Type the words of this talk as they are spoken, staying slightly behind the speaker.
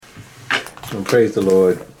And praise the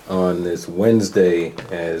Lord on this Wednesday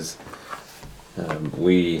as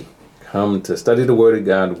we come to study the Word of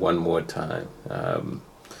God one more time,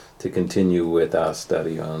 to continue with our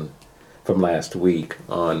study from last week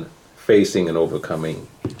on facing and overcoming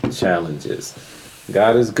challenges.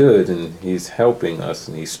 God is good, and He's helping us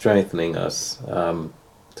and He's strengthening us to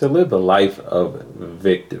live a life of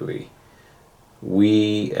victory.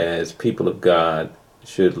 We as people of God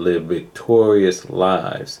should live victorious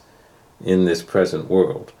lives in this present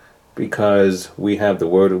world, because we have the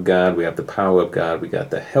Word of God, we have the power of God, we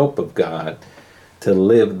got the help of God to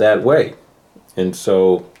live that way. And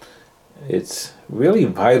so it's really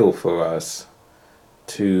vital for us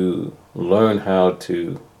to learn how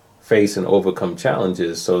to face and overcome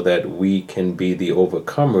challenges so that we can be the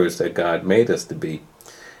overcomers that God made us to be.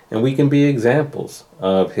 And we can be examples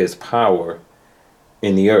of His power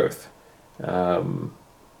in the earth.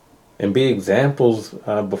 And be examples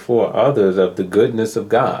before others of the goodness of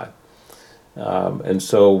God. And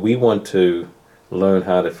so we want to learn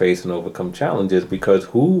how to face and overcome challenges, because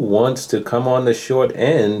who wants to come on the short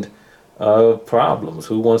end of problems?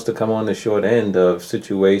 Who wants to come on the short end of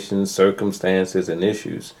situations, circumstances, and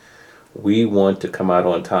issues? We want to come out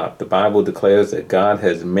on top. The Bible declares that God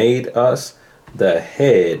has made us the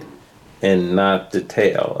head and not the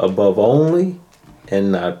tail, above only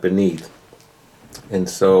and not beneath. And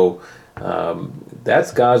so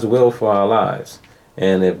that's God's will for our lives.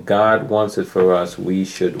 And if God wants it for us, we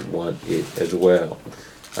should want it as well.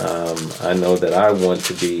 I know that I want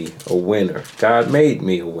to be a winner. God made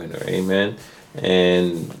me a winner. Amen.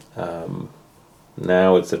 And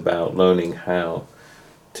now it's about learning how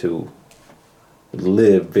to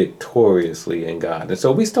live victoriously in God. And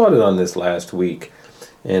so we started on this last week,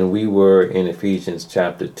 and we were in Ephesians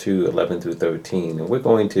chapter 2, 11 through 13. And we're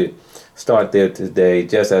going to start there today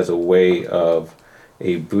just as a way of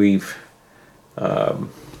a brief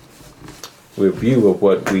review of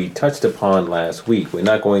what we touched upon last week. We're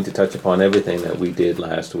not going to touch upon everything that we did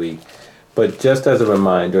last week, but just as a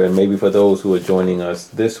reminder, and maybe for those who are joining us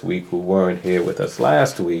this week who weren't here with us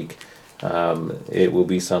last week, it will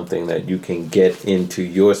be something that you can get into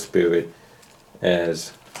your spirit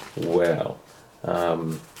as well.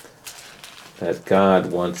 That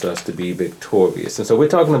God wants us to be victorious. And so we're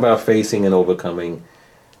talking about facing and overcoming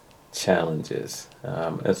challenges.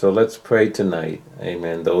 And so let's pray tonight.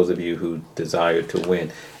 Amen. Those of you who desire to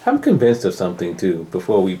win. I'm convinced of something too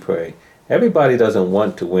before we pray. Everybody doesn't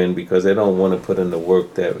want to win because they don't want to put in the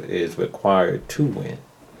work that is required to win.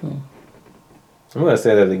 I'm going to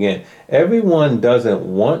say that again. Everyone doesn't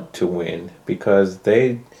want to win because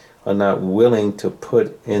they are not willing to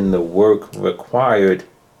put in the work required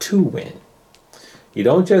to win. You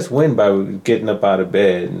don't just win by getting up out of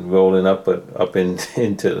bed and rolling up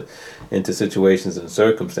into situations and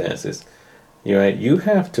circumstances. You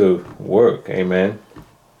have to work. Amen.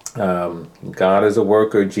 God is a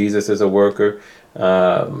worker. Jesus is a worker.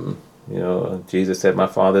 Jesus said, "My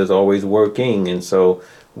Father is always working," and so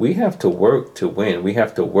we have to work to win. We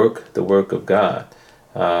have to work the work of God,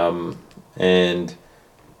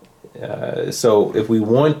 so if we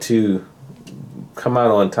want to come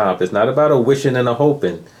out on top, it's not about a wishing and a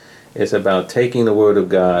hoping. It's about taking the Word of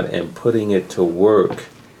God and putting it to work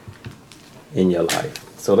in your life.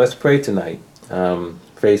 So let's pray tonight,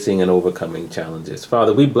 facing and overcoming challenges.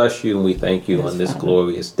 Father, we bless you and we thank you on this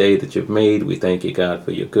glorious day that you've made. We thank you, God,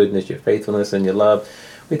 for your goodness, your faithfulness, and your love.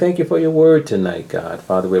 We thank you for your word tonight, God.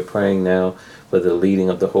 Father, we're praying now for the leading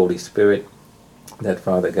of the Holy Spirit, that,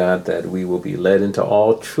 Father God, that we will be led into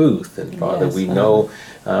all truth. And Father, we know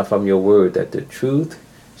from your word that the truth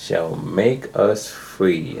shall make us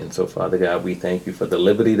free. And so, Father God, we thank you for the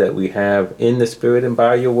liberty that we have in the Spirit and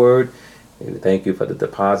by your word. We thank you for the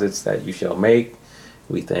deposits that you shall make.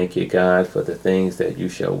 We thank you, God, for the things that you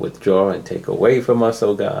shall withdraw and take away from us,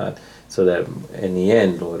 oh God, so that in the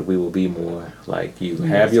end, Lord, we will be more like you.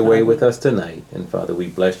 Have your way with us tonight. And Father, we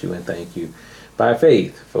bless you and thank you by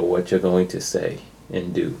faith for what you're going to say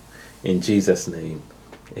and do. In Jesus' name,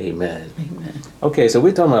 amen. Amen. Okay, so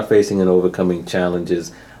we're talking about facing and overcoming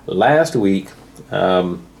challenges. Last week,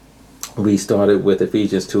 we started with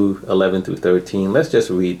Ephesians 2, 11 through 13. Let's just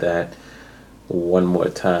read that one more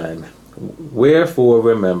time. Wherefore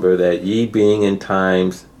remember that ye being in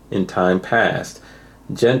time past,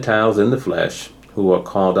 Gentiles in the flesh, who are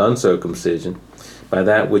called uncircumcision, by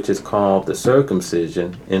that which is called the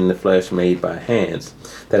circumcision in the flesh made by hands,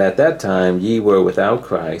 that at that time ye were without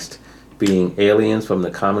Christ, being aliens from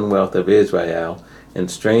the commonwealth of Israel, and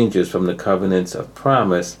strangers from the covenants of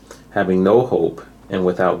promise, having no hope, and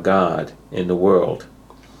without God in the world.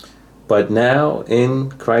 But now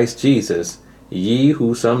in Christ Jesus, ye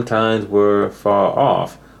who sometimes were far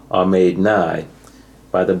off are made nigh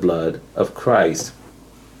by the blood of Christ.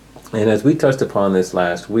 And as we touched upon this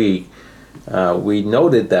last week, we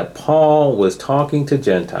noted that Paul was talking to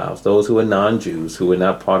Gentiles, those who were non-Jews, who were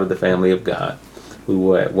not part of the family of God, who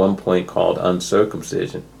were at one point called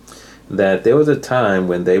uncircumcision, that there was a time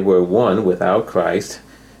when they were, one, without Christ,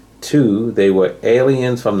 two, they were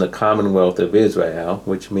aliens from the commonwealth of Israel,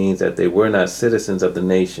 which means that they were not citizens of the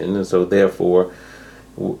nation, and so therefore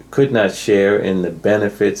could not share in the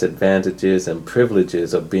benefits, advantages, and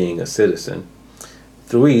privileges of being a citizen.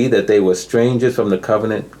 Three, that they were strangers from the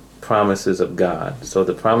covenant promises of God, so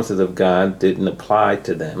the promises of God didn't apply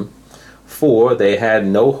to them. Four, they had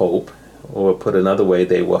no hope, or put another way,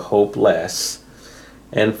 they were hopeless.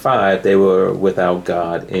 And five, they were without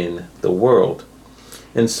God in the world.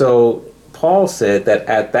 And so Paul said that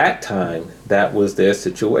at that time, that was their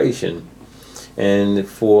situation. And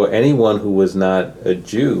for anyone who was not a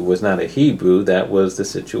Jew, was not a Hebrew, that was the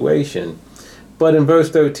situation. But in verse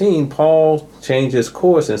 13, Paul changes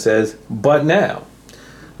course and says, but now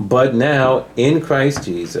in Christ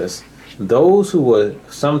Jesus, those who were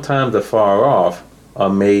sometimes afar off are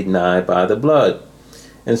made nigh by the blood.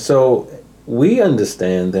 And so we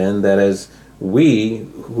understand then that as we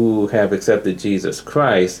who have accepted Jesus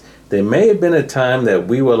Christ, there may have been a time that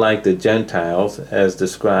we were like the Gentiles, as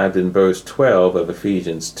described in verse 12 of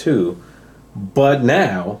Ephesians 2, but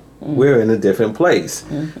now we're in a different place.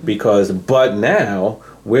 Because but now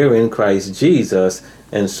we're in Christ Jesus,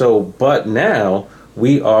 and so but now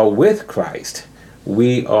we are with Christ.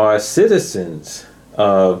 We are citizens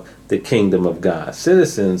of the kingdom of God,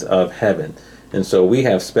 citizens of heaven. And so we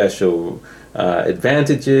have special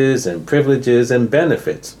advantages and privileges and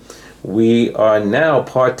benefits. We are now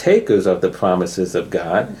partakers of the promises of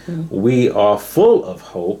God. We are full of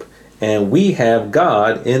hope, and we have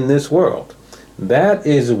God in this world. That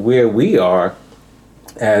is where we are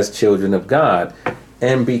as children of God.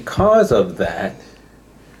 And because of that,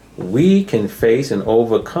 we can face and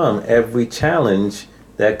overcome every challenge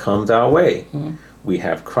that comes our way. We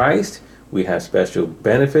have Christ. We have special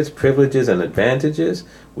benefits, privileges, and advantages.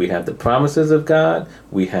 We have the promises of God.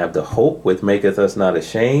 We have the hope which maketh us not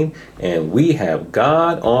ashamed. And we have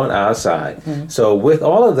God on our side. So with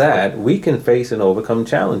all of that, we can face and overcome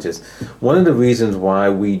challenges. One of the reasons why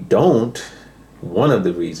we don't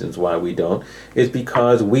is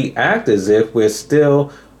because we act as if we're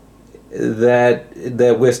still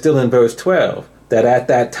that we're still in verse 12, that at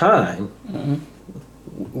that time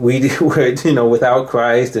we were, without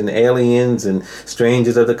Christ and aliens and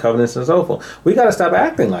strangers of the covenants and so forth. We got to stop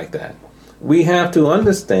acting like that. We have to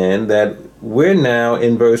understand that we're now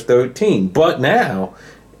in verse 13, but now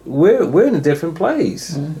we're in a different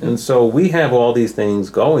place. And so we have all these things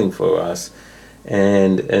going for us,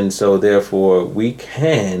 and so therefore we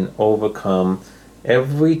can overcome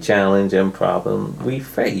every challenge and problem we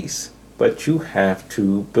face. But you have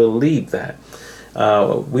to believe that.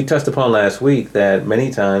 We touched upon last week that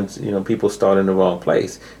many times, people start in the wrong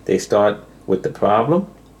place. They start with the problem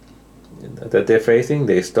that they're facing.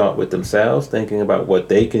 They start with themselves, thinking about what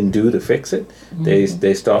they can do to fix it.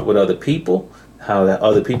 They start with other people, how that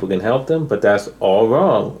other people can help them. But that's all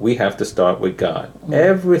wrong. We have to start with God.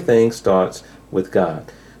 Everything starts with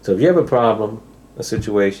God. So if you have a problem, a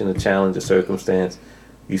situation, a challenge, a circumstance,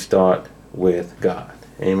 you start with God.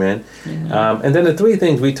 Amen. And then the three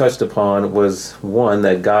things we touched upon was, one,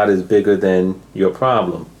 that God is bigger than your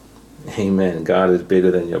problem. Amen. God is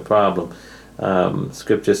bigger than your problem.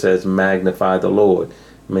 Scripture says, magnify the Lord.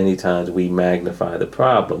 Many times we magnify the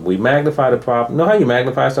problem. We magnify the problem. Know how you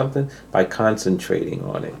magnify something? By concentrating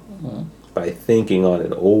on it. By thinking on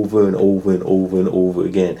it over and over and over and over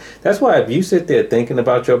again. That's why if you sit there thinking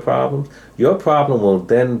about your problem will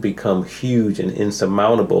then become huge and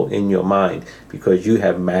insurmountable in your mind, because you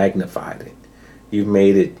have magnified it. You've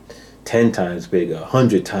made it 10 times bigger,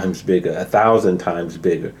 100 times bigger, 1,000 times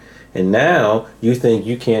bigger. And now you think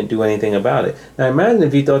you can't do anything about it. Now imagine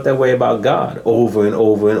if you thought that way about God over and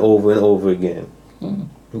over and over and over again.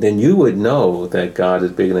 Then you would know that God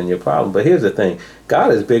is bigger than your problem. But here's the thing.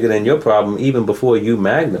 God is bigger than your problem even before you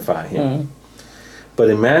magnify him. But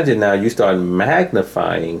imagine now you start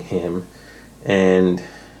magnifying him, and,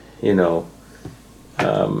 you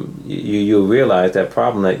realize that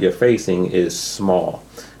problem that you're facing is small.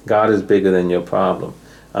 God is bigger than your problem.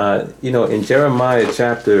 In Jeremiah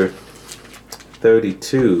chapter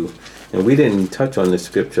 32, and we didn't touch on this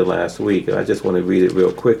scripture last week. I just want to read it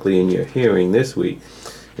real quickly in your hearing this week.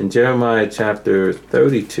 In Jeremiah chapter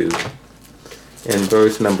 32 and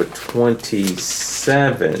verse number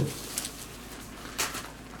 27,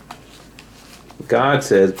 God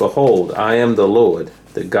says, behold, I am the Lord,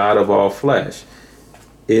 the God of all flesh.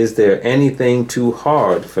 Is there anything too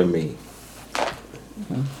hard for me?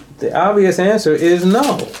 The obvious answer is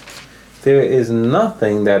no. There is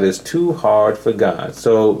nothing that is too hard for God.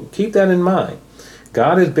 So keep that in mind.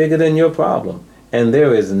 God is bigger than your problem. And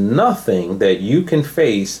there is nothing that you can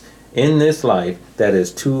face in this life that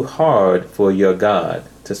is too hard for your God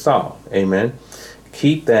to solve. Amen.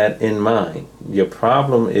 Keep that in mind. Your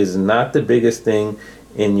problem is not the biggest thing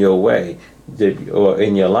in your way or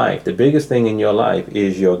in your life. The biggest thing in your life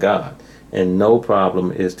is your God. And no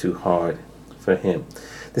problem is too hard for him.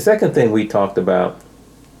 The second thing we talked about,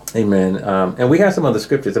 amen, and we have some other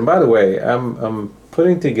scriptures. And by the way, I'm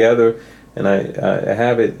putting together, and I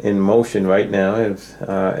have it in motion right now, it's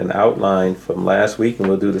an outline from last week, and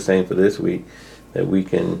we'll do the same for this week, that we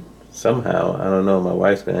can somehow, I don't know, my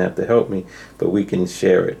wife's going to have to help me, but we can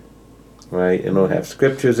share it, right? It'll have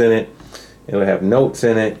scriptures in it. It'll have notes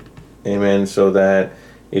in it, amen, so that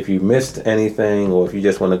if you missed anything or if you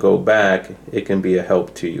just want to go back, it can be a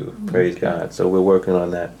help to you. Praise God. So we're working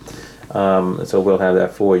on that. So we'll have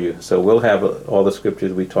that for you. So we'll have all the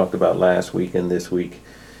scriptures we talked about last week and this week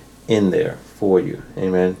in there for you.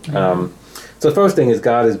 Amen. So the first thing is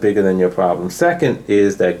God is bigger than your problem. Second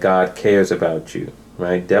is that God cares about you,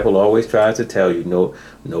 right? Devil always tries to tell you, no,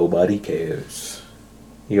 nobody cares.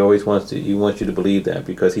 He always wants you to believe that,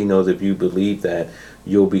 because he knows if you believe that,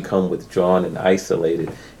 you'll become withdrawn and isolated,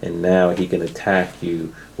 and now he can attack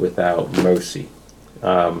you without mercy.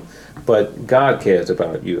 But God cares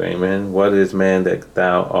about you, amen. What is man that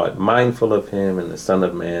thou art mindful of him, and the Son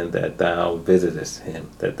of Man that thou visitest him,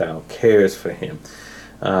 that thou cares for him.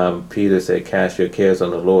 Peter said, cast your cares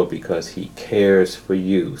on the Lord because he cares for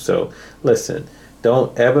you. So listen,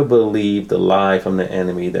 don't ever believe the lie from the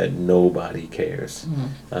enemy that nobody cares.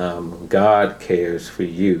 God cares for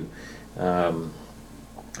you.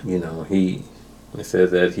 It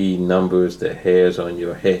says that he numbers the hairs on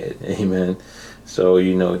your head. Amen. So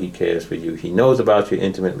he cares for you. He knows about you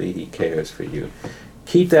intimately. He cares for you.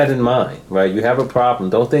 Keep that in mind, right? You have a problem.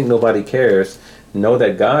 Don't think nobody cares. Know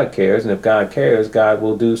that God cares. And if God cares, God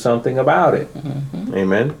will do something about it.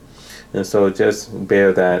 Amen. And so just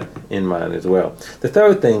bear that in mind as well. The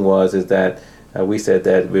third thing is that we said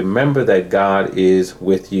that remember that God is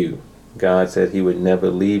with you. God said he would never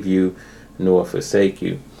leave you nor forsake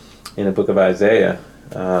you. In the book of Isaiah,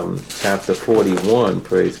 chapter 41,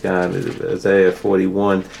 praise God, Isaiah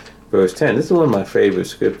 41, verse 10. This is one of my favorite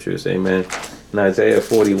scriptures, amen. In Isaiah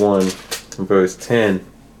 41, verse 10,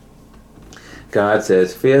 God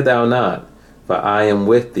says, fear thou not, for I am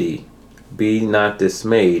with thee. Be not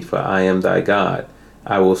dismayed, for I am thy God.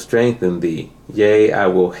 I will strengthen thee. Yea, I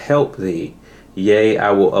will help thee. Yea,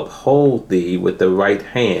 I will uphold thee with the right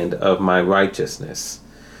hand of my righteousness.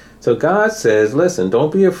 So God says, listen,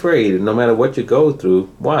 don't be afraid no matter what you go through.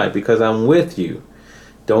 Why? Because I'm with you.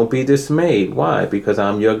 Don't be dismayed. Why? Because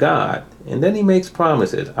I'm your God. And then he makes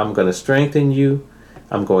promises. I'm going to strengthen you.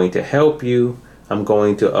 I'm going to help you. I'm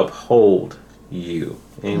going to uphold you.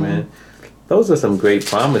 Amen. Those are some great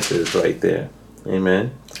promises right there.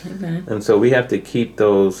 Amen. Amen. And so we have to keep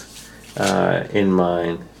those in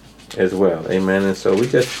mind as well. Amen. And so we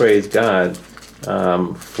just praise God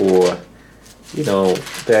for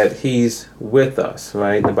that he's with us,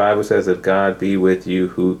 right? The Bible says, if God be with you,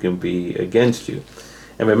 who can be against you?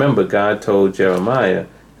 And remember, God told Jeremiah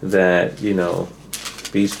that,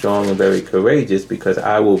 be strong and very courageous, because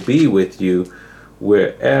I will be with you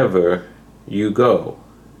wherever you go.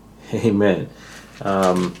 Amen.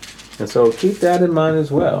 And so keep that in mind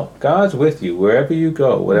as well. God's with you wherever you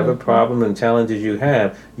go, whatever problem and challenges you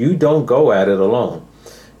have. You don't go at it alone.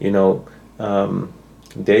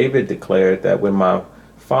 David declared that when my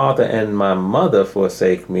father and my mother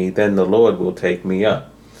forsake me, then the Lord will take me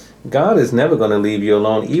up. God is never going to leave you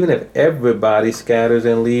alone, even if everybody scatters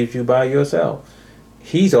and leaves you by yourself.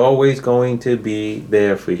 He's always going to be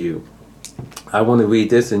there for you. I want to read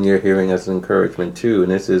this in your hearing as an encouragement too,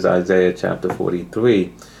 and this is Isaiah chapter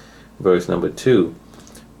 43, verse number 2.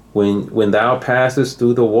 When thou passest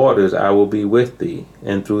through the waters, I will be with thee,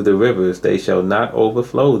 and through the rivers, they shall not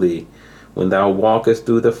overflow thee. When thou walkest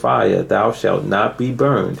through the fire, thou shalt not be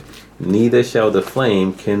burned, neither shall the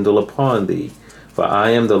flame kindle upon thee. For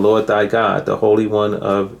I am the Lord thy God, the Holy One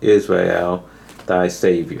of Israel, thy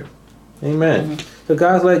Savior. Amen. So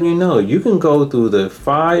God's letting you know, you can go through the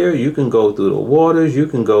fire, you can go through the waters, you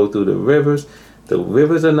can go through the rivers. The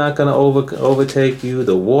rivers are not going to overtake you,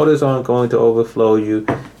 the waters aren't going to overflow you,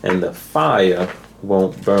 and the fire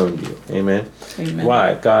won't burn you. Amen. Amen.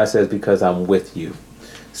 Why? God says, because I'm with you.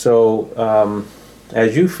 So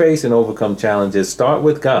as you face and overcome challenges, start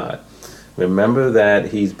with God. Remember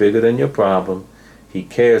that he's bigger than your problem. He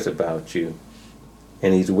cares about you,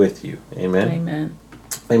 and he's with you. Amen? Amen.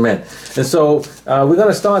 Amen. And so we're going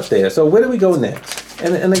to start there. So where do we go next?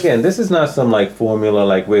 And again, this is not some like formula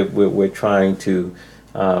like we're trying to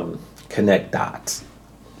connect dots.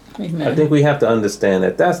 Amen. I think we have to understand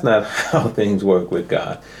that that's not how things work with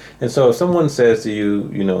God. And so if someone says to you,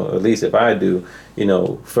 at least if I do,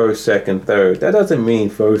 first, second, third, that doesn't mean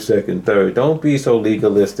first, second, third. Don't be so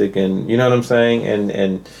legalistic and, you know what I'm saying?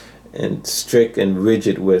 And strict and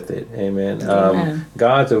rigid with it. Amen. Amen.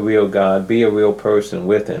 God's a real God. Be a real person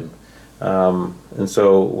with him. And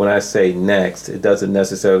so when I say next, it doesn't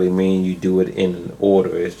necessarily mean you do it in an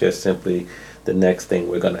order. It's just simply the next thing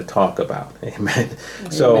we're going to talk about. Amen.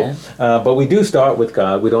 So, but we do start with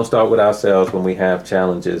God. We don't start with ourselves when we have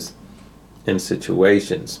challenges in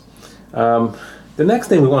situations. The next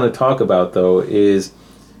thing we want to talk about, though, is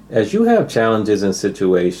as you have challenges in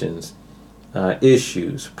situations,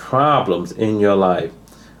 issues, problems in your life,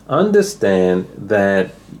 understand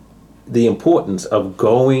that the importance of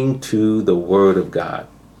going to the Word of God,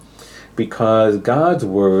 because God's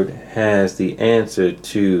Word has the answer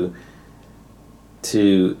to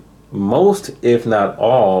most, if not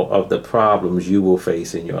all, of the problems you will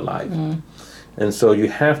face in your life. And so you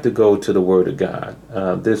have to go to the Word of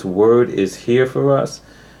God. This Word is here for us.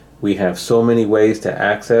 We have so many ways to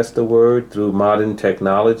access the Word through modern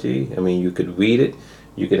technology. I mean, you could read it.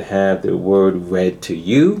 You could have the Word read to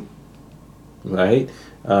you, right?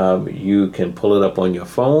 You can pull it up on your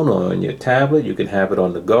phone or on your tablet. You can have it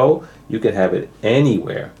on the go. You can have it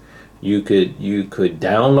anywhere. You could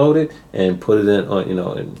download it and put it in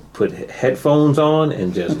on, and put headphones on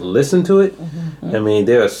and just listen to it. I mean,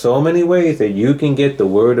 there are so many ways that you can get the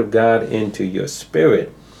Word of God into your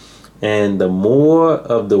spirit. And the more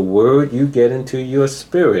of the Word you get into your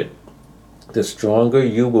spirit, the stronger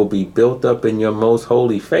you will be built up in your most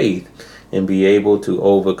holy faith and be able to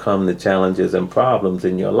overcome the challenges and problems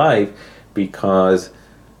in your life, because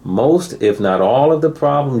most, if not all, of the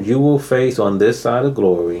problems you will face on this side of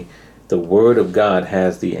glory, the Word of God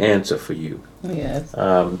has the answer for you. Yes.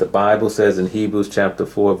 The Bible says in Hebrews chapter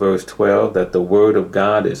 4, verse 12, that the Word of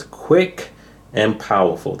God is quick and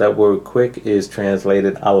powerful. That word quick is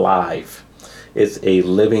translated alive. It's a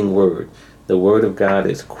living word. The Word of God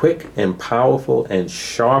is quick and powerful and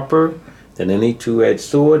sharper than any two-edged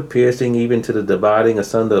sword, piercing even to the dividing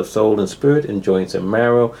asunder of soul and spirit and joints and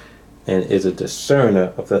marrow, and is a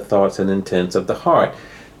discerner of the thoughts and intents of the heart.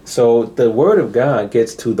 So the Word of God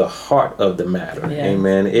gets to the heart of the matter. Yes.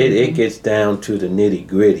 Amen. It gets down to the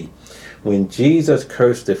nitty-gritty. When Jesus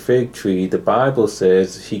cursed the fig tree, the Bible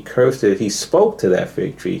says he cursed it. He spoke to that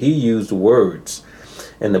fig tree. He used words.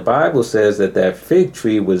 And the Bible says that fig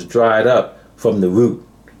tree was dried up from the root,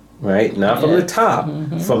 right? Not from the top,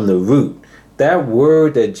 from the root. That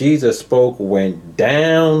word that Jesus spoke went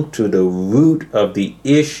down to the root of the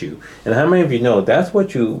issue. And how many of you know that's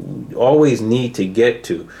what you always need to get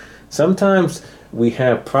to? Sometimes we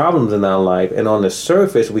have problems in our life, and on the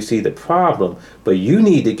surface we see the problem, but you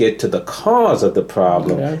need to get to the cause of the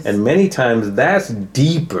problem. Yes. And many times that's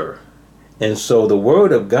deeper. And so the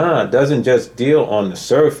Word of God doesn't just deal on the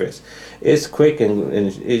surface. It's quick and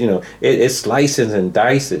it slices and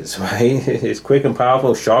dices, right? It's quick and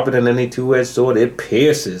powerful, sharper than any two-edged sword. It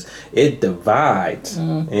pierces, it divides.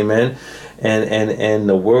 Amen. And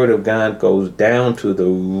the Word of God goes down to the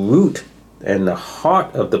root and the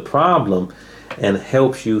heart of the problem and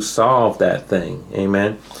helps you solve that thing.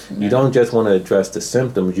 Amen. You don't just want to address the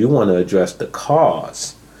symptoms, you want to address the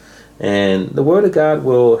cause. And the Word of God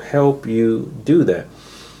will help you do that.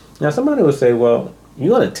 Now somebody will say, well,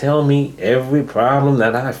 you're going to tell me every problem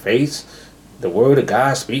that I face, the Word of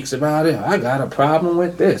God speaks about it? I got a problem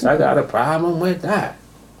with this. I got a problem with that.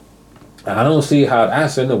 I don't see how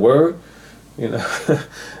that's in the Word.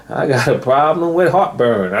 I got a problem with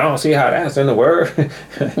heartburn. I don't see how that's in the Word.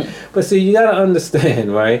 But see, you got to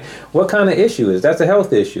understand, right? What kind of issue is? That's a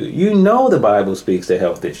health issue. The Bible speaks to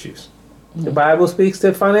health issues. The Bible speaks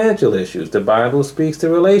to financial issues. The Bible speaks to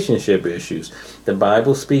relationship issues. The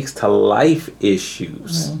Bible speaks to life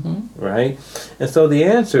issues, right? And so the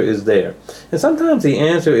answer is there. And sometimes the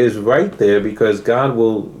answer is right there because God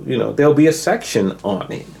will, there'll be a section on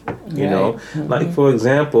it, Like, for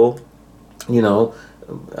example,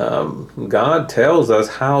 God tells us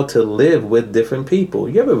how to live with different people.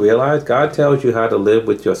 You ever realize God tells you how to live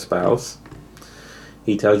with your spouse?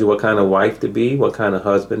 He tells you what kind of wife to be, what kind of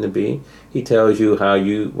husband to be. He tells you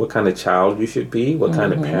what kind of child you should be, what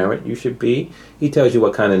kind of parent you should be. He tells you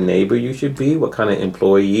what kind of neighbor you should be, what kind of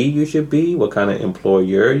employee you should be, what kind of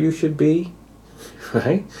employer you should be,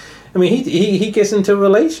 right? I mean, he gets into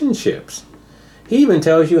relationships. He even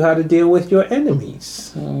tells you how to deal with your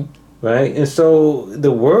enemies. Right? And so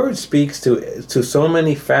the word speaks to so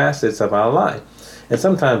many facets of our life. And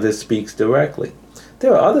sometimes it speaks directly.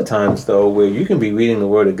 There are other times, though, where you can be reading the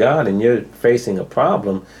Word of God and you're facing a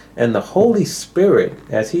problem, and the Holy Spirit,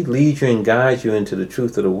 as He leads you and guides you into the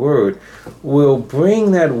truth of the Word, will bring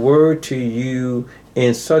that Word to you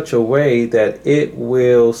in such a way that it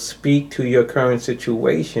will speak to your current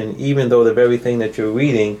situation, even though the very thing that you're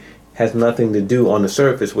reading has nothing to do on the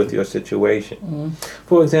surface with your situation.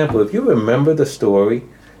 For example, if you remember the story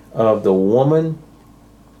of the woman,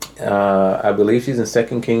 I believe she's in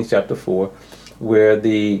 2 Kings chapter 4, where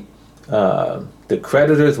the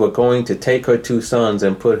creditors were going to take her 2 sons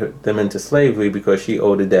and put them into slavery because she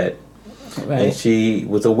owed a debt. Right. And she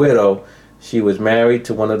was a widow. She was married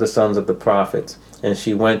to one of the sons of the prophets. And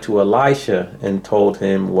she went to Elisha and told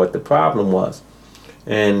him what the problem was.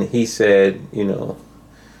 And he said,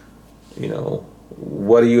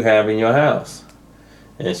 what do you have in your house?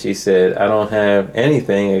 And she said, I don't have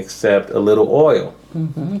anything except a little oil.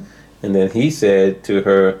 And then he said to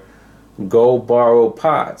her, go borrow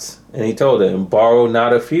pots. And he told her, borrow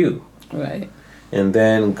not a few. Right. And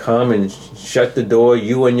then come and shut the door,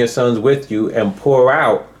 you and your sons with you, and pour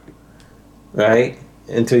out, right,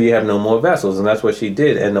 until you have no more vessels. And that's what she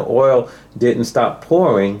did. And the oil didn't stop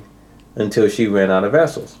pouring until she ran out of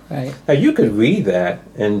vessels. Right. Now you could read that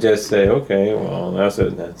and just say, okay, well, that's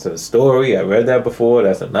a story. I read that before.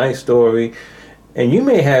 That's a nice story. And you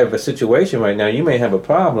may have a situation right now. You may have a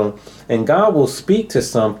problem, and God will speak to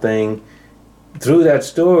something through that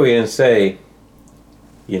story and say,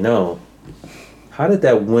 how did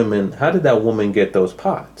that woman get those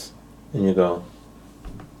pots? And you go,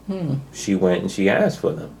 she went and she asked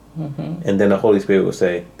for them. And then the Holy Spirit will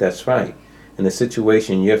say, that's right. And the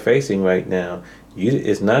situation you're facing right now,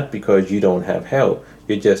 it's not because you don't have help.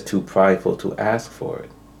 You're just too prideful to ask for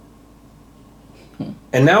it.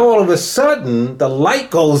 And now all of a sudden, the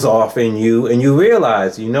light goes off in you and you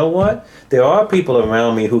realize, you know what? There are people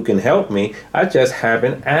around me who can help me. I just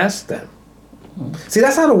haven't asked them. See,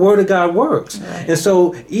 that's how the Word of God works. Right. And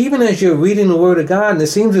so even as you're reading the Word of God, and it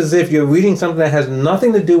seems as if you're reading something that has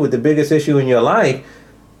nothing to do with the biggest issue in your life,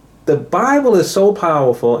 the Bible is so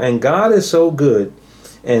powerful and God is so good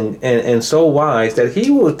and so wise that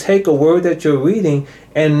He will take a word that you're reading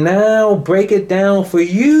and now break it down for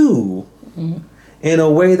you. In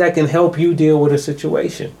a way that can help you deal with a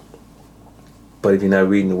situation. But if you're not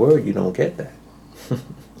reading the Word, you don't get that.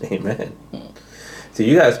 Amen. So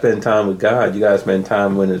you got to spend time with God. You got to spend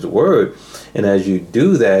time with His Word. And as you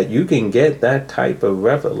do that, you can get that type of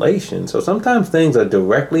revelation. So sometimes things are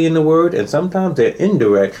directly in the Word, and sometimes they're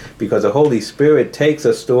indirect because the Holy Spirit takes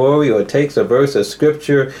a story or takes a verse of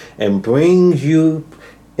Scripture and brings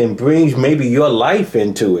maybe your life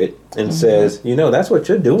into it and says, that's what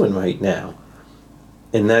you're doing right now.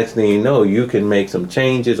 And next thing you know, you can make some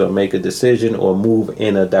changes or make a decision or move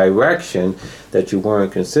in a direction that you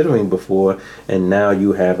weren't considering before, and now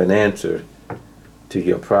you have an answer to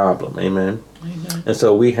your problem. Amen. And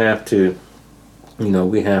so we have to,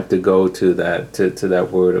 go to that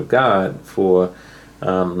Word of God for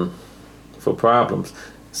problems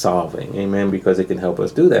solving. Amen. Because it can help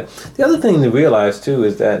us do that. The other thing to realize too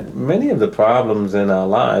is that many of the problems in our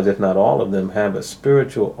lives, if not all of them, have a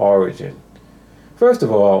spiritual origin. First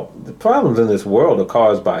of all, the problems in this world are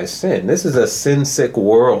caused by sin. This is a sin-sick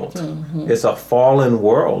world. It's a fallen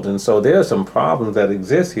world. And so there are some problems that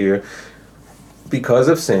exist here because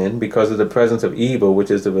of sin, because of the presence of evil,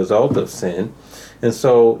 which is the result of sin. And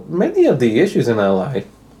so many of the issues in our life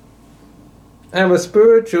have a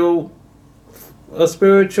spiritual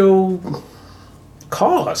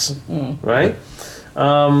cause, right?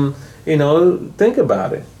 Think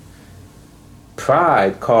about it.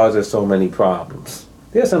 Pride causes so many problems.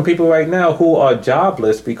 There are some people right now who are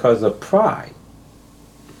jobless because of pride.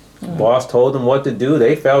 Boss told them what to do.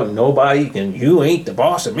 They felt you ain't the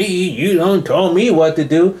boss of me. You don't tell me what to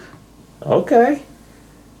do. Okay,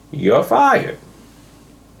 you're fired.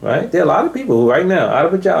 Right? There are a lot of people who right now out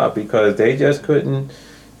of a job because they just couldn't,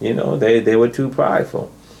 they were too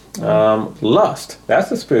prideful. Lust,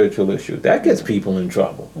 that's a spiritual issue. That gets people in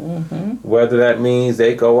trouble. Whether that means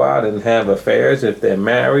they go out and have affairs if they're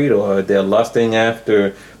married, or they're lusting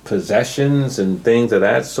after possessions and things of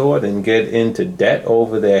that sort and get into debt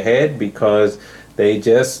over their head because they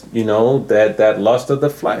just, that lust of the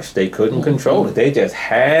flesh, they couldn't control it. They just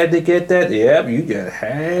had to get that. Yep, you just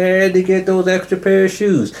had to get those extra pair of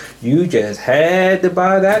shoes. You just had to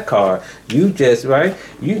buy that car. You just, right?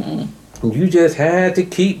 You just had to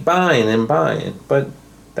keep buying and buying. But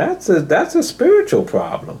that's a spiritual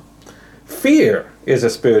problem. fear is a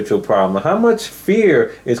spiritual problem? How much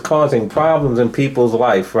fear is causing problems in people's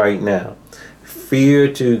life right now?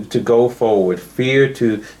 Fear to go forward, fear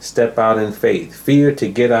to step out in faith, fear to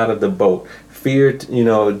get out of the boat, fear,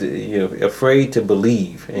 afraid to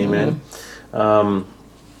believe. Amen.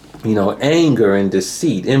 Anger and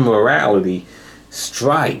deceit, immorality,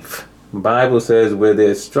 strife. The Bible says where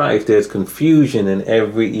there's strife, there's confusion in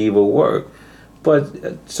every evil work.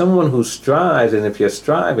 But someone who strives, and if you're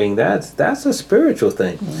striving, that's a spiritual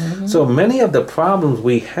thing. So many of the problems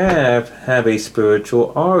we have a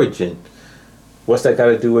spiritual origin. What's that got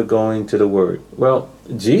to do with going to the Word? Well,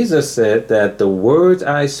 Jesus said that the words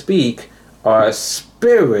I speak are a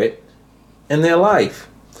spirit in their life.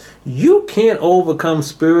 You can't overcome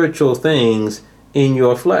spiritual things in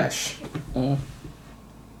your flesh.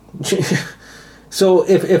 So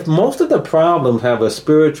if most of the problems have a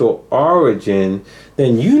spiritual origin,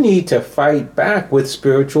 then you need to fight back with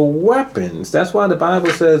spiritual weapons. That's why the Bible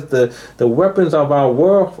says the weapons of our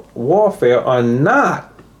warfare are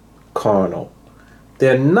not carnal.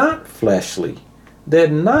 They're not fleshly. They're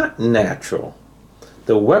not natural.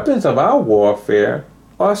 The weapons of our warfare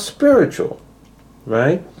are spiritual,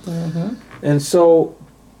 right? And so,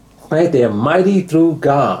 right, they're mighty through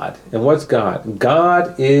God. And what's God?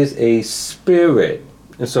 God is a spirit.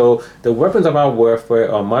 And so the weapons of our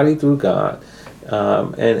warfare are mighty through God.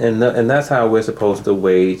 And that's how we're supposed to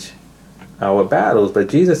wage our battles. But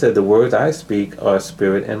Jesus said the words I speak are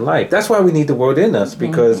spirit and life. That's why we need the word in us,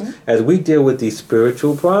 because as we deal with these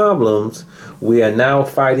spiritual problems, we are now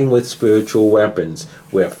fighting with spiritual weapons.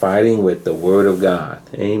 We're fighting with the word of God.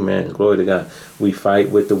 Amen. Glory to God. We fight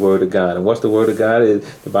with the word of God. And what's the word of God?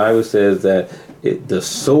 The Bible says that the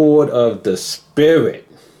sword of the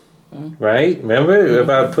spirit, right? Remember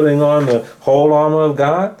about putting on the whole armor of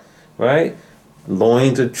God, right?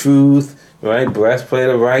 Loins of truth, right? Breastplate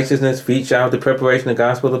of righteousness, feet shod with the preparation of the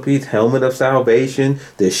gospel of peace, helmet of salvation,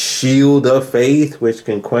 the shield of faith, which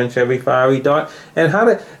can quench every fiery dart. And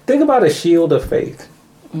think about a shield of faith.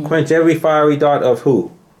 Quench every fiery dart of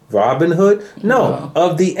who? Robin Hood? No,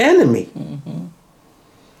 of the enemy.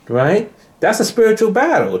 Right? That's a spiritual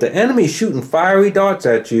battle. The enemy is shooting fiery darts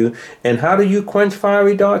at you. And how do you quench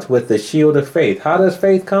fiery darts? With the shield of faith. How does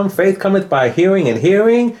faith come? Faith cometh by hearing, and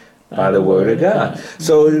hearing by the word of God.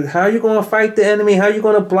 So how are you going to fight the enemy? How are you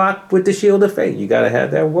going to block with the shield of faith? You got to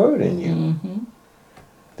have that word in you.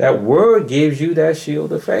 That word gives you that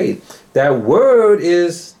shield of faith. That word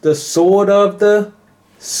is the sword of the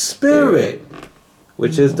Spirit,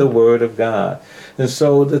 which is the word of God. And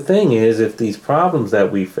so the thing is, if these problems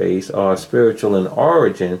that we face are spiritual in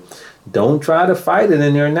origin, don't try to fight it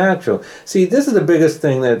in your natural. See, this is the biggest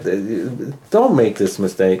thing don't make this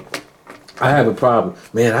mistake. I have a problem.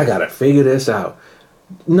 Man, I got to figure this out.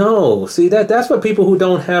 No, see, that's for people who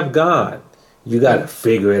don't have God. You got to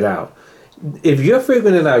figure it out. If you're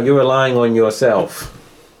figuring it out, you're relying on yourself.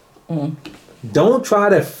 Don't try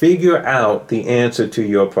to figure out the answer to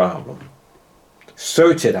your problem.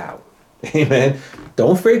 Search it out. Amen.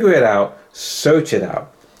 Don't figure it out. Search it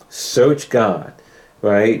out. Search God.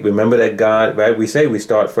 Right? Remember that God, right? We say we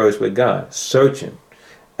start first with God. Search Him.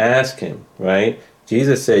 Ask Him. Right?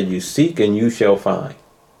 Jesus said, you seek and you shall find,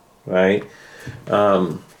 right?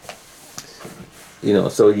 So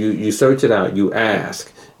you search it out, you ask.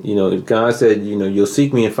 God said, you'll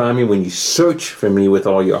seek me and find me when you search for me with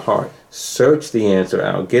all your heart. Search the answer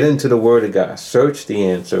out. Get into the word of God. Search the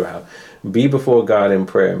answer out. Be before God in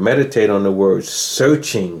prayer. Meditate on the word,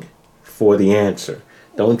 searching for the answer.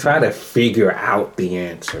 Don't try to figure out the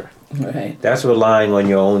answer. Right. That's relying on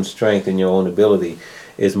your own strength and your own ability.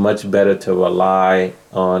 It's much better to rely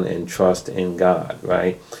on and trust in God,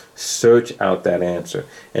 right? Search out that answer.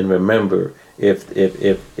 And remember, if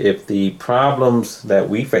the problems that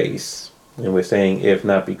we face, and we're saying if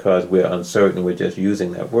not because we're uncertain, we're just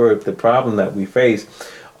using that word, if the problem that we face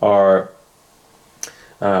are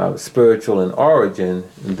spiritual in origin,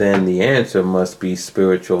 then the answer must be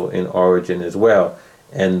spiritual in origin as well.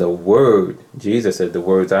 And the word, Jesus said, the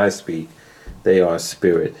words I speak, they are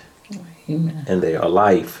spirit. Amen. And they are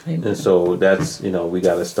life. Amen. And so that's, we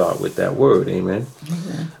got to start with that word. Amen.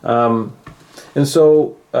 Amen. And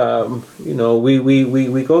so, we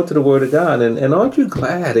go to the word of God. And aren't you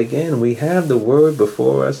glad, again, we have the word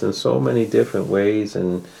before us in so many different ways.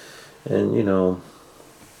 And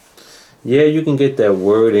you can get that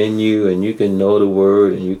word in you and you can know the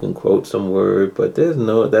word and you can quote some word. But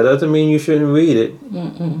that doesn't mean you shouldn't read it.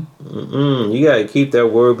 You got to keep that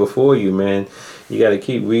word before you, man. You got to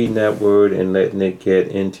keep reading that word and letting it get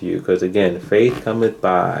into you. Because again, faith cometh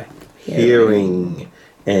by hearing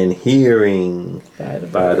and hearing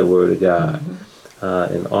by the word of God.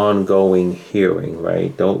 an ongoing hearing,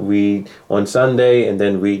 right? Don't read on Sunday and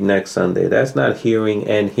then read next Sunday. That's not hearing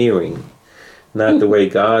and hearing. Not the way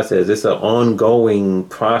God says. It's an ongoing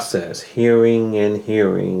process. Hearing and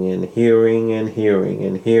hearing and hearing and hearing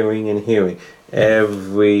and hearing and hearing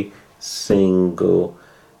every single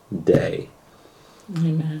day.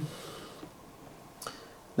 Amen.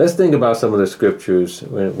 Let's think about some of the scriptures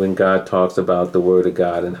when God talks about the Word of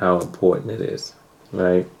God and how important it is,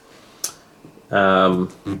 right?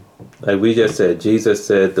 Like we just said, Jesus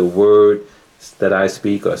said, the word that I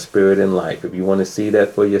speak are spirit and life. If you want to see that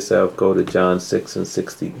for yourself, go to John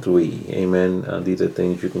 6:63. Amen. These are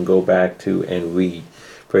things you can go back to and read.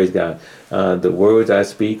 Praise God. The words I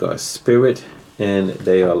speak are spirit and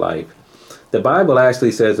they are life. The Bible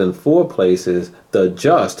actually says in 4 places, the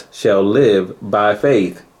just shall live by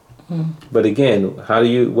faith. But again,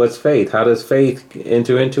 what's faith? How does faith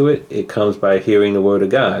enter into it? It comes by hearing the word of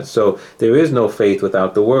God. So there is no faith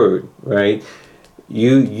without the word, right?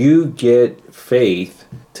 You get faith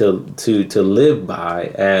to live by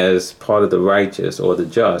as part of the righteous or the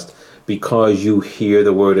just because you hear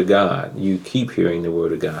the word of God. You keep hearing the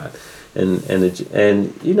word of God. And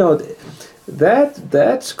you know,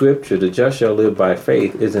 that scripture, the just shall live by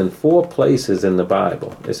faith, is in 4 places in the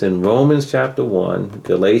Bible. It's in Romans chapter 1,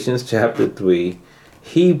 Galatians chapter 3,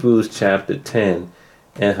 Hebrews chapter 10,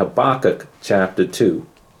 and Habakkuk chapter 2.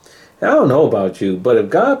 I don't know about you, but if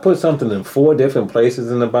God put something in 4 different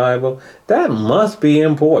places in the Bible, that must be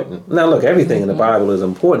important. Now look, everything in the Bible is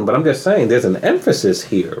important, but I'm just saying there's an emphasis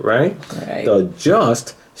here, right? Right. The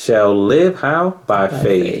just shall live how? By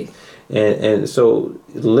faith. And so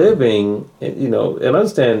living, you know, and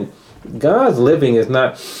understand, God's living is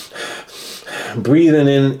not breathing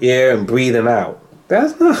in air and breathing out.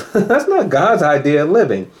 That's not God's idea of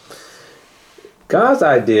living. God's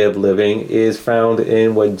idea of living is found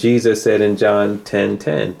in what Jesus said in John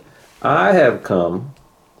 10:10. I have come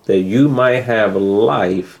that you might have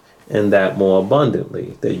life and that more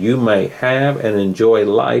abundantly, that you might have and enjoy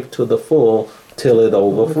life to the full till it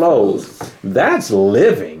overflows. That's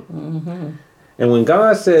living. And when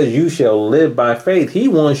God says you shall live by faith, he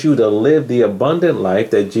wants you to live the abundant life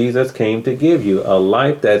that Jesus came to give you, a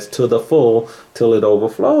life that's to the full till it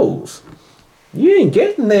overflows. You ain't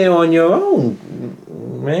getting there on your own,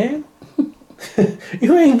 man.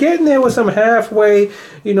 You ain't getting there with some halfway,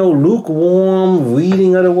 lukewarm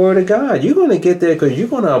reading of the Word of God. You're going to get there because you're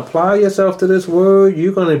going to apply yourself to this Word.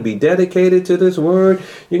 You're going to be dedicated to this Word.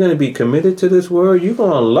 You're going to be committed to this Word. You're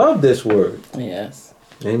going to love this Word. Yes.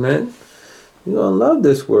 Amen. You're going to love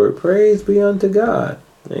this Word. Praise be unto God.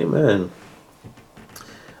 Amen.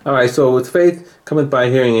 All right, so with faith cometh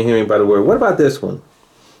by hearing and hearing by the Word. What about this one?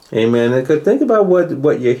 Amen. Because think about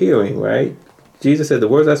what you're hearing, right? Jesus said, the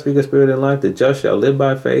words I speak are spirit and life. The just shall live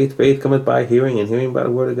by faith. Faith cometh by hearing and hearing by the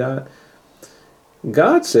word of God.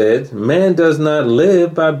 God said, man does not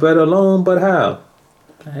live by bread alone, but how?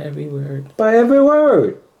 By every word. By every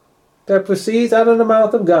word that proceeds out of the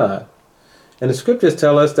mouth of God. And the scriptures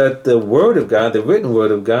tell us that the word of God, the written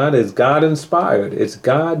word of God, is God inspired. It's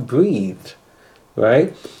God breathed,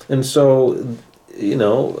 right? And so,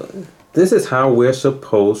 this is how we're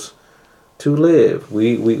supposed to live.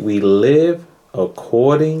 We live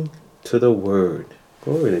according to the word.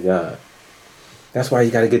 Glory to God. That's why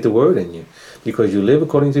you got to get the word in you, because you live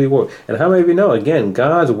according to your word. And how many of you know, again,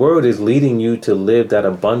 God's word is leading you to live that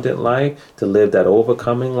abundant life, to live that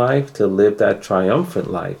overcoming life, to live that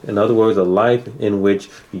triumphant life. In other words, a life in which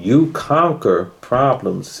you conquer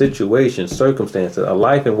problems, situations, circumstances, a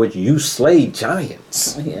life in which you slay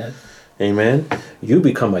giants. Yes. Amen. You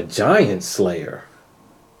become a giant slayer.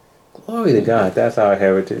 Glory to God. That's our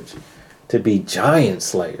heritage. To be giant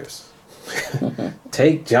slayers.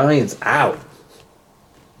 Take giants out.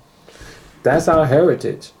 That's our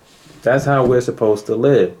heritage. That's how we're supposed to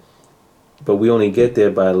live. But we only get there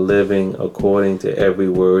by living according to every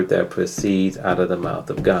word that proceeds out of the mouth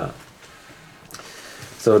of God.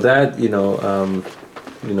 So that,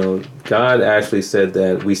 God actually said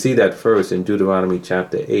that. We see that first in Deuteronomy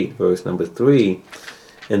chapter 8, verse number 3.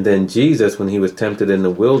 And then Jesus, when he was tempted in the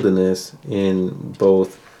wilderness, in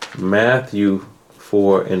both Matthew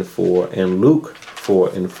 4:4 and Luke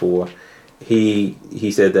 4:4,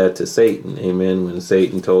 he said that to Satan. Amen. When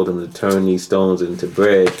Satan told him to turn these stones into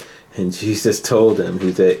bread, and Jesus told him,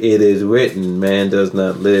 he said, it is written, man does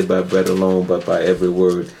not live by bread alone, but by every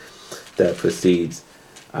word that proceeds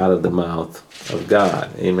out of the mouth of God.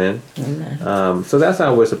 Amen. Amen. So that's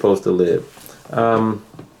how we're supposed to live.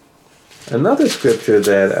 Another scripture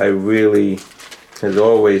that I really has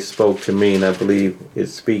always spoke to me, and I believe it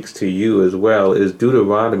speaks to you as well, is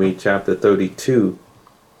Deuteronomy chapter 32,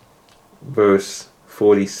 verse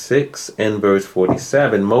 46 and verse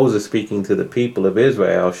 47, Moses speaking to the people of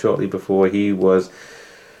Israel shortly before he was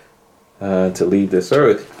to leave this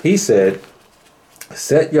earth, he said,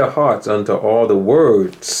 "Set your hearts unto all the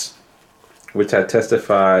words which I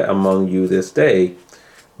testify among you this day,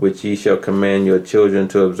 which ye shall command your children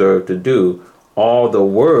to observe to do, all the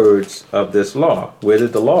words of this law." Where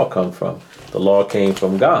did the law come from? The law came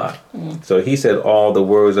from God. So he said all the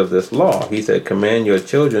words of this law. He said, command your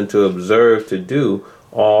children to observe to do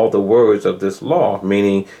all the words of this law,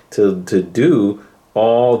 meaning to do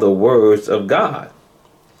all the words of God.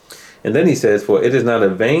 And then he says, for it is not a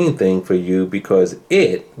vain thing for you, because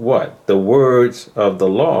it, what? The words of the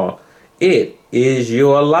law, it is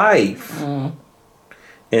your life.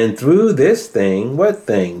 And through this thing, what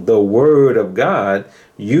thing? The word of God,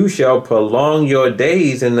 you shall prolong your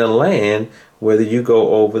days in the land, whether you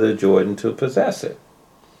go over the Jordan to possess it.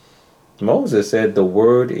 Moses said the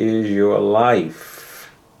word is your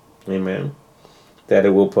life. Amen. That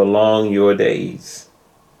it will prolong your days.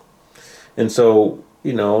 And so,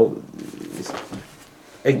 again,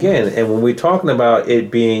 and when we're talking about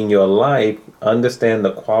it being your life, understand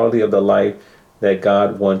the quality of the life that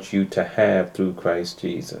God wants you to have through Christ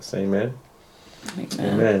Jesus. Amen.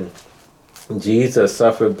 Amen. Jesus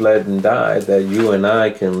suffered, bled, and died that you and I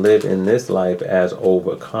can live in this life as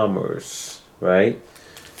overcomers, right?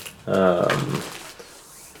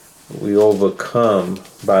 We overcome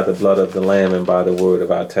by the blood of the Lamb and by the word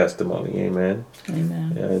of our testimony. Amen.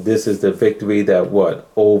 Amen. This is the victory that what?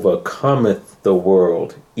 Overcometh the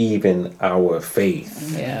world, even our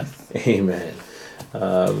faith. Yes. Amen.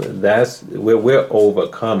 That's we're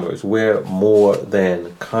overcomers. We're more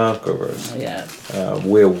than conquerors. Yes.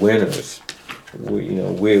 We're winners.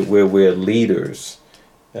 We're leaders.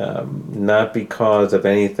 Not because of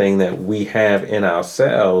anything that we have in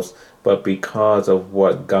ourselves, but because of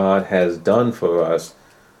what God has done for us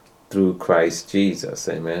through Christ Jesus.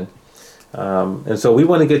 Amen. And so we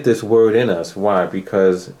want to get this word in us. Why?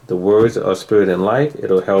 Because the words are spirit and life.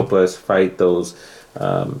 It'll help us fight those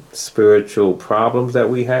spiritual problems that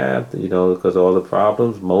we have, because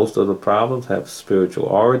most of the problems have spiritual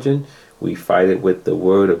origin. We fight it with the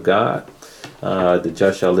word of God. The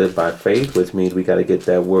just shall live by faith, which means we got to get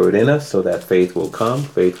that word in us so that faith will come.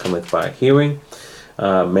 Faith cometh by hearing.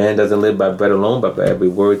 Man doesn't live by bread alone, but by every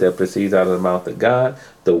word that proceeds out of the mouth of God.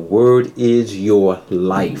 The word is your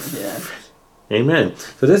life. Yes. Amen.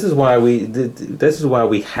 So this is why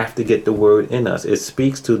we have to get the word in us. It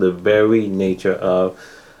speaks to the very nature of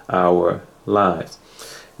our lives.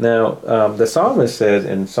 Now, the psalmist says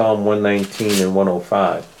in Psalm 119 and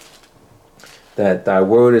 105 that thy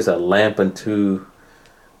word is a lamp unto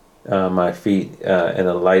my feet and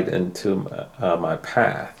a light unto my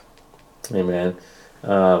path. Amen.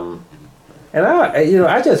 And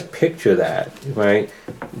I just picture that, right?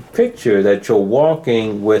 Picture that you're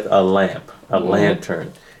walking with a lamp, a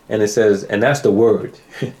lantern, and it says, and that's the word.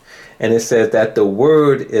 And it says that the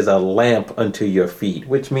word is a lamp unto your feet,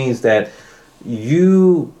 which means that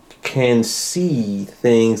you can see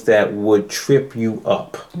things that would trip you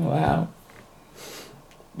up. Wow.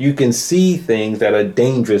 You can see things that are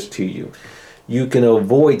dangerous to you. You can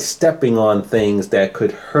avoid stepping on things that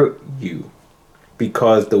could hurt you,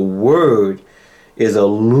 because the word is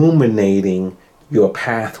illuminating your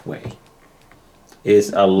pathway.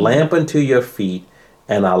 It's a lamp unto your feet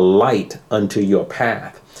and a light unto your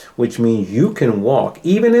path, which means you can walk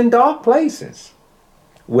even in dark places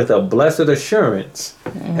with a blessed assurance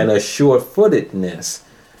and a sure-footedness,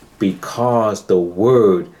 because the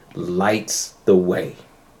word lights the way.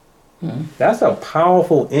 That's a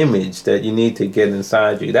powerful image that you need to get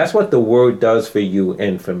inside you. That's what the word does for you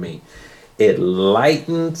and for me. It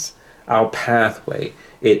lightens our pathway.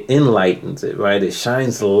 It enlightens it, right? It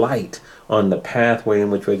shines light on the pathway in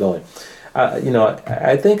which we're going.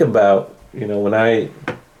 I think about, when I,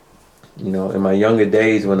 in my younger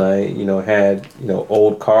days when I, had,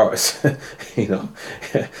 old cars, I'm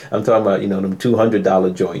talking about, them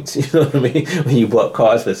 $200 joints, you know what I mean? When you bought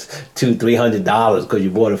cars for $200-$300 because you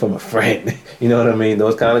bought it from a friend, you know what I mean?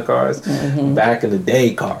 Those kind of cars, back in the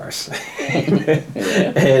day cars. And,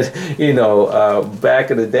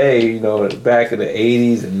 back in the day, back in the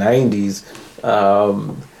 80s and 90s,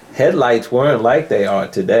 headlights weren't like they are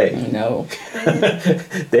today. No.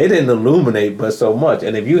 They didn't illuminate but so much.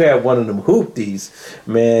 And if you had one of them hoopties,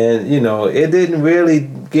 man, it didn't really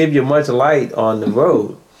give you much light on the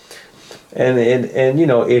road. And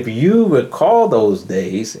if you recall those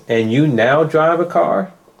days and you now drive a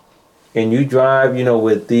car, and you drive,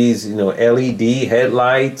 with these, LED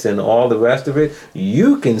headlights and all the rest of it,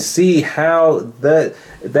 you can see how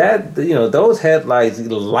those headlights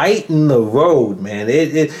lighten the road, man.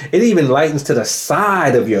 It even lightens to the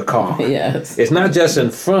side of your car. Yes. It's not just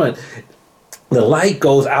in front. The light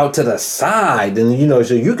goes out to the side, and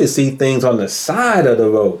so you can see things on the side of the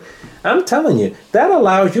road. I'm telling you, that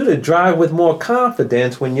allows you to drive with more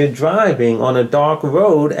confidence when you're driving on a dark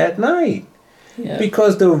road at night. Yep.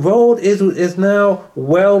 Because the road is now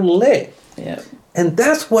well lit. Yep. And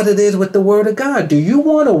that's what it is with the Word of God. Do you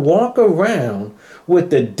want to walk around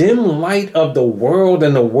with the dim light of the world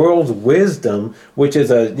and the world's wisdom, which is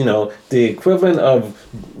the equivalent of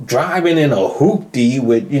driving in a hoopty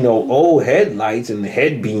with, old headlights and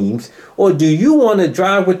head beams? Or do you want to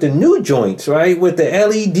drive with the new joints, right? With the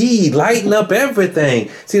LED lighting up everything.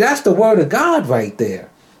 See, that's the Word of God right there.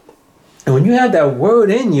 And when you have that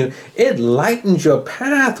word in you, it lightens your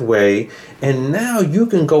pathway, and now you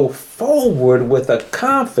can go forward with a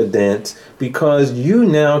confidence because you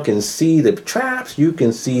now can see the traps, you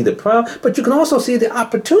can see the problem, but you can also see the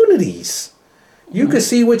opportunities. You can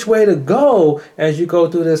see which way to go as you go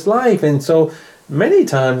through this life. And so many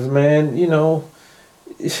times, man,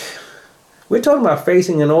 we're talking about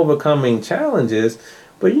facing and overcoming challenges,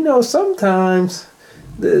 but sometimes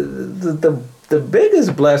the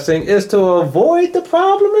biggest blessing is to avoid the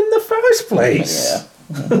problem in the first place. Yeah.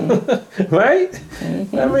 Mm-hmm. Right?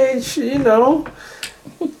 Mm-hmm. I mean,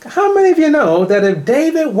 how many of you know that if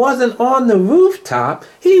David wasn't on the rooftop,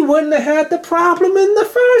 he wouldn't have had the problem in the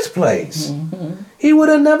first place? Mm-hmm. He would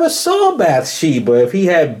have never saw Bathsheba if he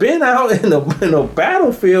had been out in a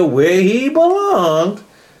battlefield where he belonged.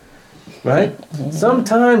 Right? Mm-hmm.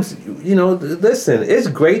 Sometimes, listen, it's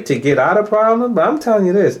great to get out of problems, but I'm telling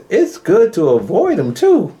you this, it's good to avoid them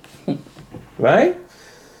too. Right?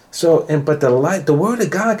 So, but the Word of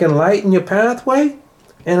God can lighten your pathway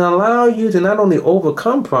and allow you to not only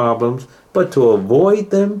overcome problems, but to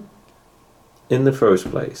avoid them in the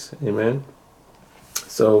first place. Amen?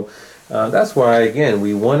 So, that's why, again,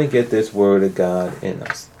 we want to get this Word of God in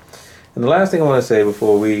us. And the last thing I want to say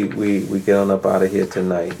before we get on up out of here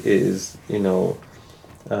tonight is,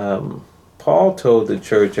 Paul told the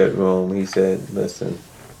church at Rome, he said, listen,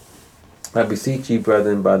 I beseech you,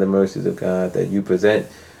 brethren, by the mercies of God, that you present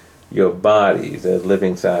your bodies as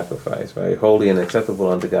living sacrifice, right? Holy and acceptable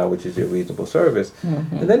unto God, which is your reasonable service.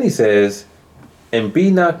 Mm-hmm. And then he says, and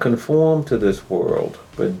be not conformed to this world,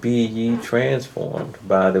 but be ye transformed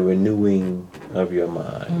by the renewing of your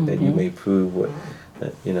mind, mm-hmm. that you may prove what...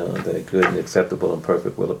 the good and acceptable and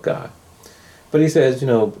perfect will of God. But he says,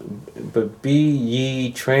 but be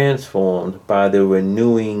ye transformed by the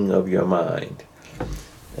renewing of your mind.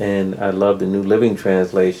 And I love the New Living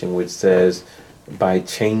Translation, which says, by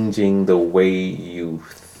changing the way you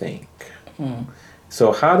think. Mm.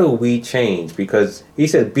 So how do we change? Because he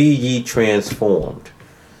said, be ye transformed.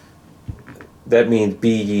 That means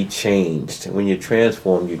be ye changed. When you're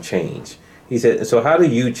transformed, you change. He said, so how do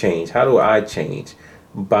you change? How do I change?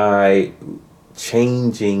 By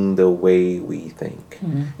changing the way we think.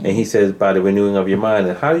 Mm-hmm. And he says, by the renewing of your mind.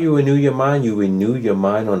 And how do you renew your mind? You renew your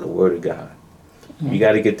mind on the Word of God. Mm-hmm. You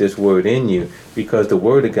got to get this Word in you, because the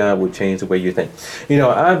Word of God will change the way you think.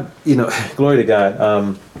 Glory to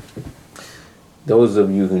God. Those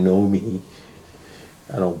of you who know me,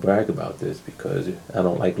 I don't brag about this because I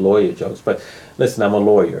don't like lawyer jokes, but listen, I'm a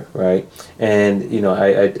lawyer, right? And,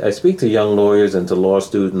 I speak to young lawyers and to law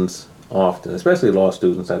students often, especially law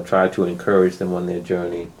students. I try to encourage them on their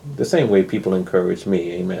journey the same way people encourage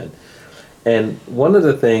me. Amen. And one of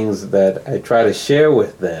the things that I try to share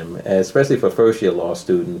with them, especially for first year law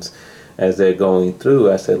students, as they're going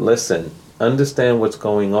through, I said, listen, understand what's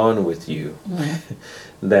going on with you.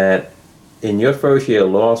 Mm-hmm. That in your first year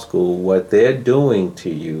of law school, what they're doing to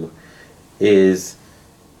you is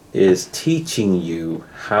teaching you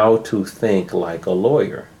how to think like a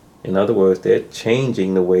lawyer. In other words, they're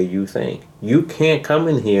changing the way you think. You can't come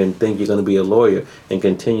in here and think you're going to be a lawyer and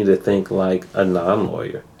continue to think like a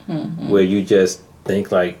non-lawyer, mm-hmm. where you just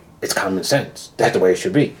think like it's common sense. That's the way it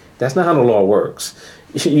should be. That's not how the law works.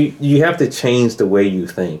 You have to change the way you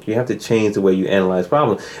think. You have to change the way you analyze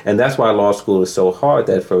problems. And that's why law school is so hard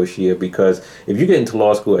that first year, because if you get into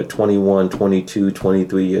law school at 21, 22,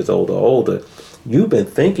 23 years old or older, you've been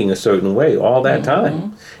thinking a certain way all that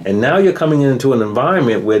time. And now you're coming into an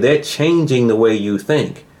environment where they're changing the way you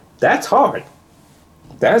think. That's hard.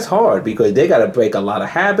 That's hard because they got to break a lot of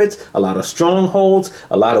habits, a lot of strongholds,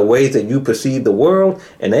 a lot of ways that you perceive the world,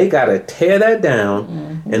 and they got to tear that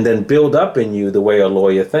down and then build up in you the way a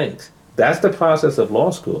lawyer thinks. That's the process of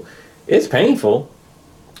law school. It's painful,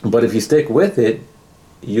 but if you stick with it,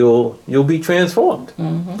 you'll be transformed.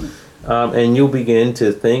 And you'll begin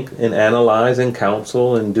to think and analyze and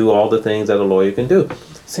counsel and do all the things that a lawyer can do.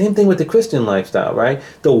 Same thing with the Christian lifestyle, right?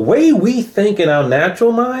 The way we think in our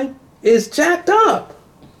natural mind is jacked up.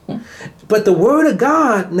 But the Word of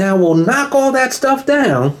God now will knock all that stuff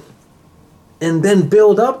down and then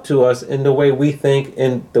build up to us in the way we think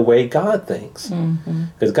and the way God thinks.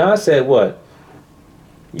 Because God said what?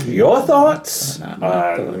 Your thoughts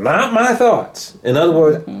are not my thoughts. In other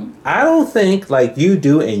words, I don't think like you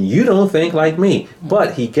do and you don't think like me.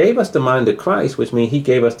 But he gave us the mind of Christ, which means he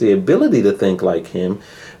gave us the ability to think like him.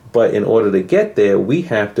 But in order to get there, we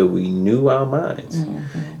have to renew our minds.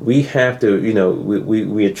 We have to,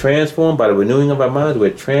 we are transformed by the renewing of our minds.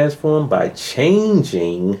 We're transformed by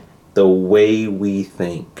changing the way we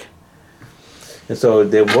think. And so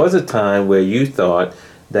there was a time where you thought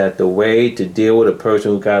that the way to deal with a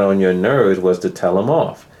person who got on your nerves was to tell them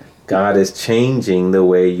off. God is changing the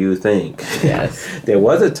way you think. Yes. There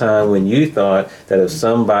was a time when you thought that if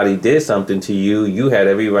somebody did something to you, you had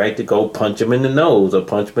every right to go punch them in the nose or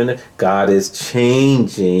punch them in the... God is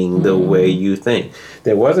changing the way you think.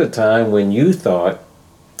 There was a time when you thought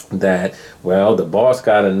that, well, the boss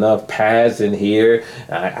got enough pads in here.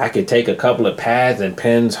 I could take a couple of pads and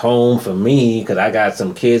pens home for me because I got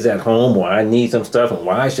some kids at home or I need some stuff. And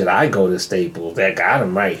why should I go to Staples? They got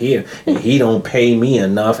him right here. And he don't pay me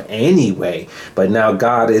enough anyway. But now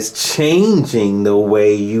God is changing the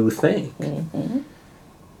way you think.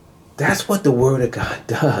 That's what the Word of God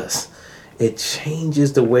does. It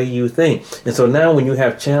changes the way you think. And so now when you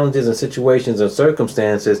have challenges and situations and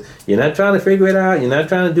circumstances, you're not trying to figure it out. You're not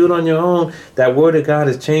trying to do it on your own. That Word of God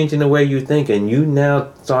is changing the way you think. And you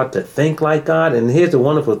now start to think like God. And here's the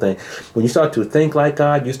wonderful thing. When you start to think like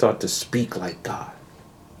God, you start to speak like God.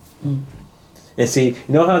 And see, you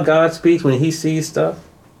know how God speaks when he sees stuff?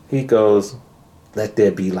 He goes, let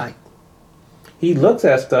there be light. He looks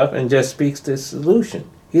at stuff and just speaks the solution.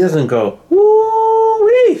 He doesn't go,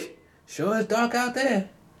 woo-wee. Sure it's dark out there.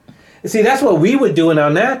 You see, that's what we would do in our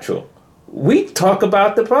natural. We talk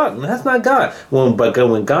about the problem. That's not God. But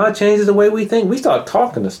when God changes the way we think, we start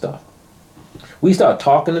talking to stuff. We start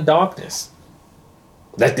talking to darkness.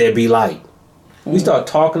 Let there be light. We start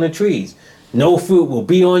talking to trees. No fruit will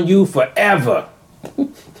be on you forever.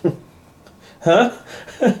 Huh?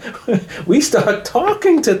 We start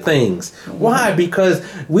talking to things. Why? Because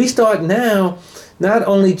we start now not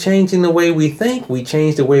only changing the way we think, we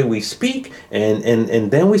change the way we speak,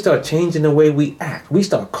 and then we start changing the way we act. We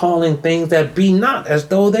start calling things that be not as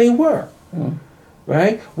though they were.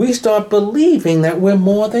 Right? We start believing that we're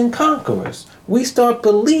more than conquerors. We start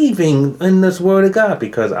believing in this Word of God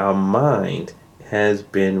because our mind has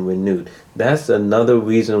been renewed. That's another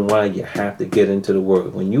reason why you have to get into the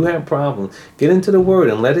Word. When you have problems, get into the Word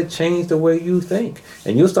and let it change the way you think.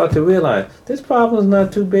 And you'll start to realize, this problem is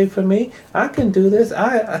not too big for me. I can do this.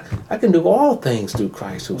 I can do all things through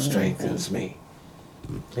Christ who strengthens me.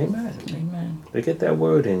 Amen. Amen. To get that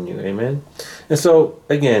Word in you. Amen. And so,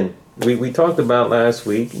 again, we talked about last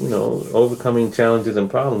week, overcoming challenges and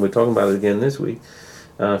problems. We're talking about it again this week.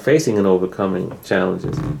 Facing and overcoming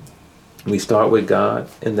challenges. We start with God,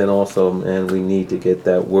 and then also, we need to get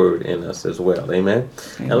that Word in us as well. Amen?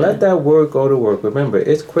 And let that Word go to work. Remember,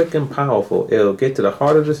 it's quick and powerful. It'll get to the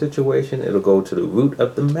heart of the situation. It'll go to the root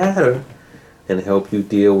of the matter and help you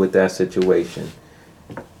deal with that situation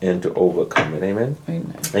and to overcome it. Amen?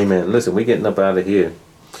 Amen. Amen. Listen, we're getting up out of here.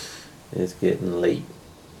 It's getting late.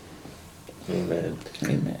 Amen.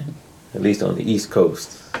 Amen. At least on the East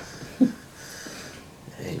Coast.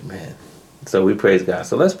 Amen. So we praise God.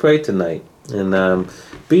 So let's pray tonight and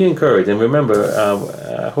be encouraged. And remember,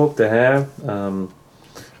 I hope to have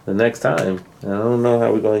the next time. I don't know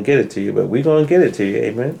how we're going to get it to you, but we're going to get it to you.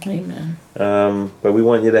 Amen. Amen. But we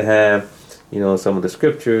want you to have, some of the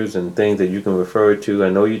scriptures and things that you can refer to. I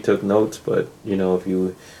know you took notes, but if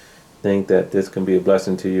you think that this can be a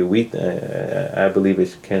blessing to you, I believe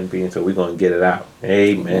it can be, and so we're going to get it out.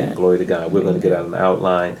 Amen. Amen. Glory to God. We're going to get out an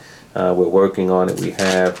outline. We're working on it. We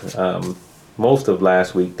have most of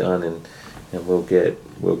last week done, and we'll get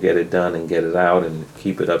it done and get it out and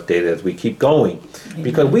keep it updated as we keep going. Amen.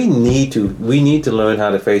 Because we need to learn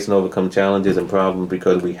how to face and overcome challenges and problems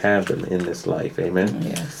because we have them in this life. Amen.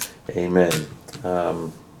 Yes. Amen.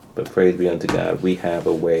 But praise be unto God. We have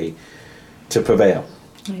a way to prevail.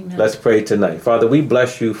 Amen. Let's pray tonight. Father, we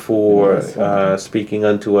bless you for Yes, speaking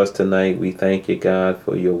unto us tonight. We thank you, God,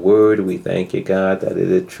 for your word. We thank you, God, that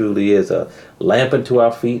it truly is a lamp unto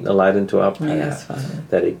our feet and a light unto our path. Yes, Father.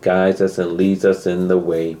 That it guides us and leads us in the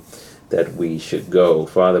way that we should go.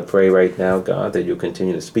 Father, pray right now, God, that you'll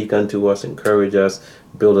continue to speak unto us, encourage us,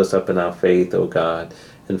 build us up in our faith, oh God.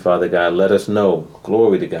 And Father God, let us know,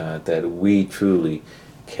 glory to God, that we truly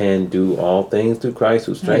can do all things through Christ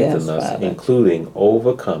who strengthens Yes, us, Father. including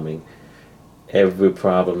overcoming every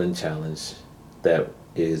problem and challenge that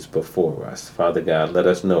is before us. Father God, let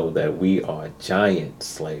us know that we are giant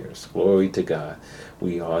slayers. Glory to God.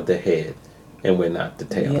 We are the head and we're not the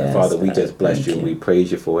tail. And Yes, Father, we Father. just bless Thank you and you. we praise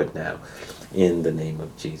you for it now. In the name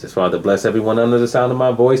of Jesus. Father, bless everyone under the sound of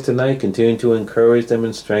my voice tonight. Continue to encourage them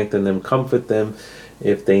and strengthen them. Comfort them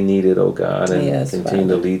if they need it, oh God. And Yes, continue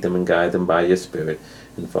to Father. lead them and guide them by your Spirit.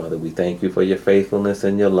 And Father, we thank you for your faithfulness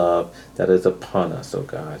and your love that is upon us, oh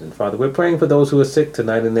God. And Father, we're praying for those who are sick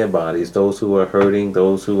tonight in their bodies, those who are hurting,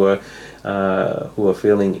 those who are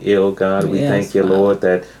feeling ill, God. We Yes, thank you, Father. Lord,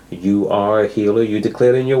 that you are a healer. You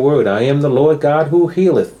declared in your word, I am the Lord God who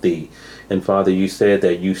healeth thee. And Father, you said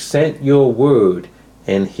that you sent your word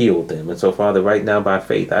and healed them. And so, Father, right now by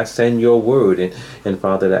faith, I send your word, and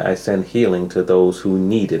Father, that I send healing to those who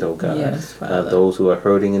need it, oh God. Yes, Father. Those who are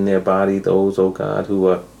hurting in their body, those, oh God, who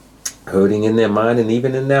are hurting in their mind and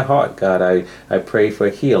even in their heart, God. I pray for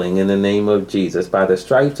healing in the name of Jesus. By the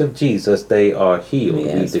stripes of Jesus, they are healed.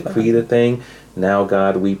 Yes, We decree Father. the thing. Now,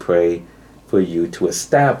 God, we pray for you to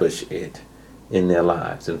establish it in their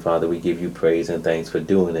lives. And Father, we give you praise and thanks for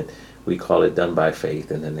doing it. We call it done by faith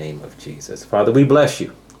in the name of Jesus. Father, we bless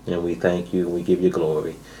you and we thank you and we give you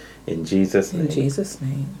glory. In Jesus' In name, Jesus'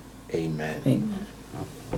 name. amen. Amen.